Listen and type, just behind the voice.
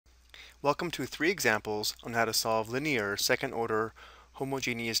Welcome to 3 examples on how to solve linear second-order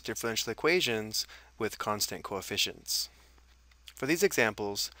homogeneous differential equations with constant coefficients. For these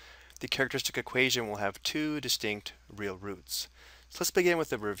examples, the characteristic equation will have 2 distinct real roots. So let's begin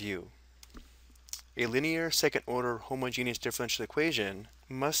with a review. A linear second-order homogeneous differential equation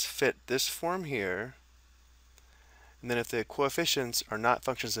must fit this form here, and then if the coefficients are not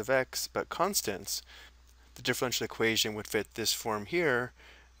functions of x but constants, the differential equation would fit this form here,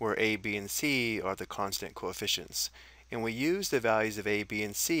 where a, b, and c are the constant coefficients. And we use the values of a, b,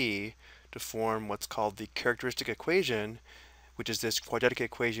 and c to form what's called the characteristic equation, which is this quadratic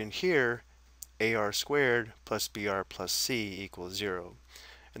equation here, ar squared plus br plus c equals 0.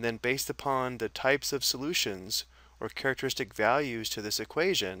 And then based upon the types of solutions or characteristic values to this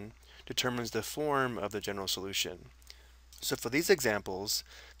equation determines the form of the general solution. So for these examples,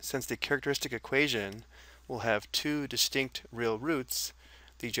 since the characteristic equation will have 2 distinct real roots,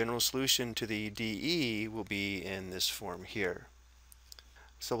 the general solution to the dE will be in this form here.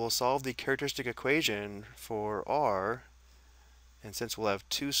 So we'll solve the characteristic equation for r, and since we'll have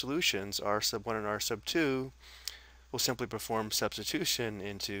 2 solutions, r sub 1 and r sub 2, we'll simply perform substitution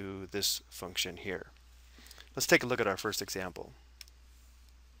into this function here. Let's take a look at our first example.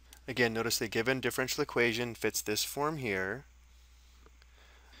 Again, notice the given differential equation fits this form here,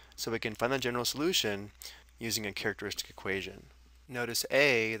 so we can find the general solution using a characteristic equation. Notice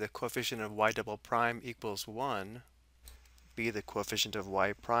A, the coefficient of y double prime equals 1, B, the coefficient of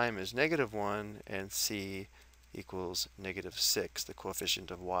y prime is negative 1, and C equals negative 6, the coefficient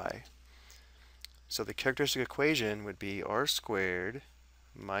of y. So the characteristic equation would be r squared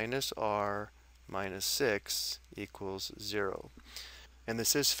minus r minus 6 equals 0. And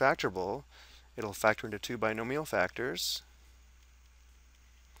this is factorable. It'll factor into 2 binomial factors.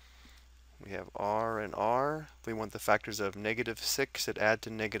 We have r and r. We want the factors of negative 6 that add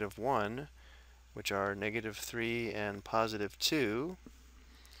to negative 1, which are negative 3 and positive 2.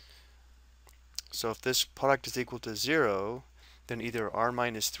 So if this product is equal to 0, then either r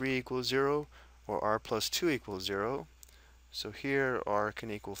minus 3 equals 0 or r plus 2 equals 0. So here r can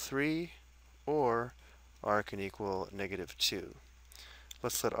equal 3 or r can equal negative 2.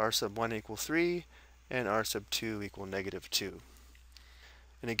 Let's let r sub 1 equal 3 and r sub 2 equal negative 2.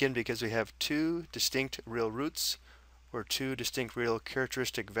 And again, because we have 2 distinct real roots or 2 distinct real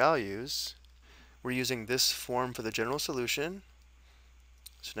characteristic values, we're using this form for the general solution.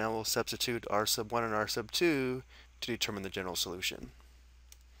 So now we'll substitute r sub 1 and r sub 2 to determine the general solution.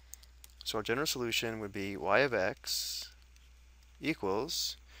 So our general solution would be y of x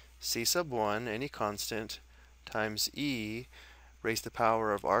equals c sub 1, any constant, times e raised to the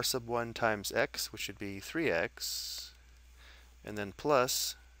power of r sub 1 times x, which would be 3x, and then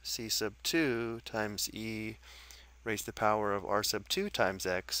plus c sub 2 times e raised to the power of r sub 2 times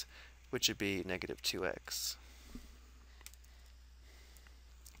x, which would be negative 2x.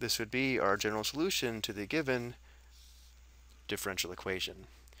 This would be our general solution to the given differential equation.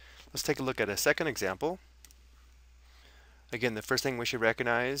 Let's take a look at a second example. Again, the first thing we should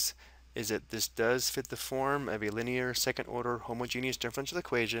recognize is that this does fit the form of a linear second-order homogeneous differential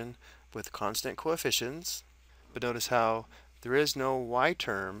equation with constant coefficients, but notice how there is no y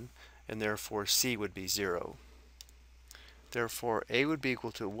term, and therefore c would be 0. Therefore, a would be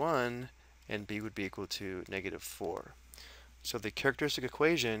equal to 1, and b would be equal to negative 4. So the characteristic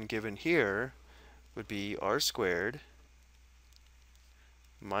equation given here would be r squared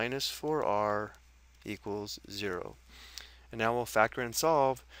minus 4r equals 0. And now we'll factor and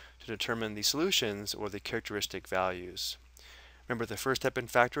solve to determine the solutions or the characteristic values. Remember, the first step in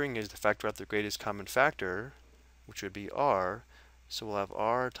factoring is to factor out the greatest common factor, which would be r. So we'll have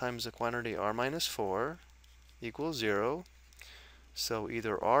r times the quantity r minus 4 equals 0. So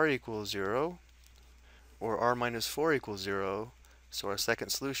either r equals 0 or r minus 4 equals 0. So our second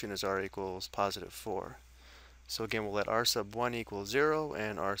solution is r equals positive 4. So again, we'll let r sub 1 equal 0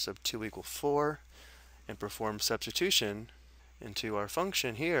 and r sub 2 equal 4 and perform substitution into our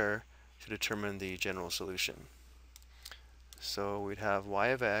function here to determine the general solution. So we'd have y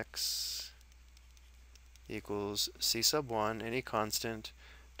of x equals c sub 1, any constant,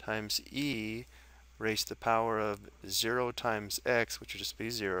 times e raised to the power of 0 times x, which would just be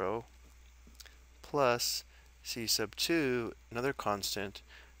 0, plus c sub 2, another constant,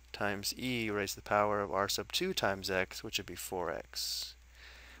 times e raised to the power of r sub 2 times x, which would be 4x.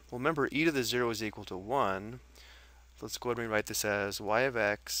 Well, remember, e to the 0 is equal to 1. Let's go ahead and rewrite this as y of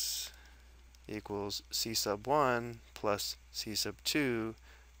x equals c sub 1 plus c sub 2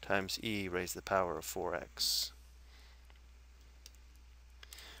 times e raised to the power of 4x.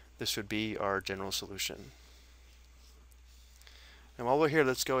 This would be our general solution. And while we're here,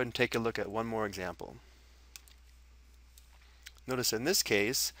 let's go ahead and take a look at one more example. Notice in this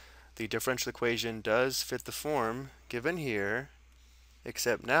case, the differential equation does fit the form given here,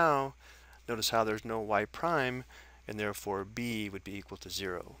 except now, notice how there's no y prime, and therefore b would be equal to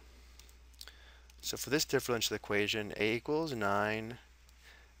 0. So for this differential equation, a equals 9,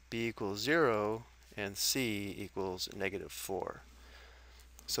 b equals 0, and c equals -4.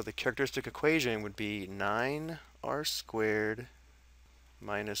 So the characteristic equation would be 9r squared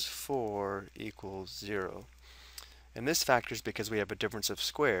minus 4 equals 0. And this factors because we have a difference of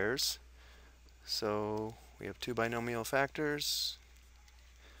squares. So we have two binomial factors.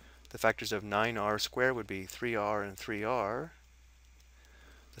 The factors of 9r squared would be 3r and 3r.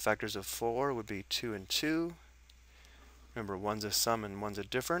 The factors of 4 would be 2 and 2. Remember, one's a sum and one's a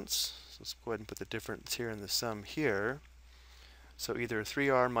difference. So let's go ahead and put the difference here and the sum here. So either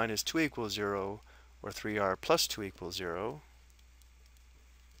 3r minus 2 equals 0 or 3r plus 2 equals 0.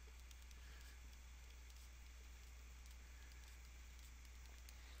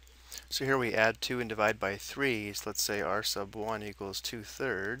 So here we add 2 and divide by 3. So let's say r sub 1 equals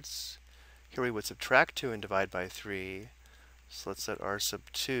 2/3. Here we would subtract 2 and divide by 3. So let's let r sub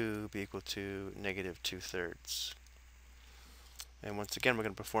 2 be equal to -2/3. And once again, we're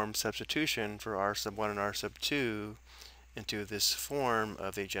going to perform substitution for r sub 1 and r sub 2 into this form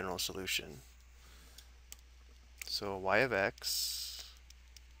of a general solution. So y of x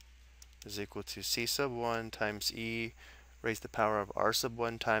is equal to c sub 1 times e raised to the power of r sub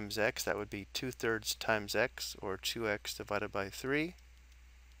 1 times x. That would be 2/3 times x, or 2x divided by 3,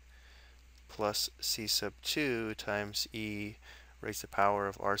 plus c sub 2 times e raised to the power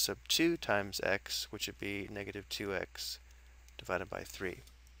of r sub 2 times x, which would be -2x divided by 3.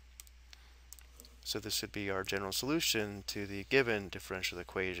 So this would be our general solution to the given differential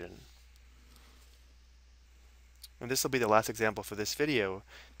equation. And this will be the last example for this video,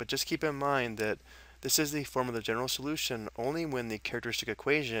 but just keep in mind that this is the form of the general solution only when the characteristic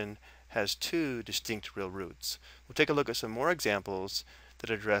equation has two distinct real roots. We'll take a look at some more examples that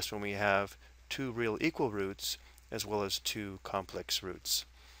address when we have two real equal roots as well as two complex roots.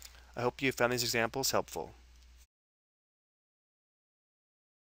 I hope you found these examples helpful.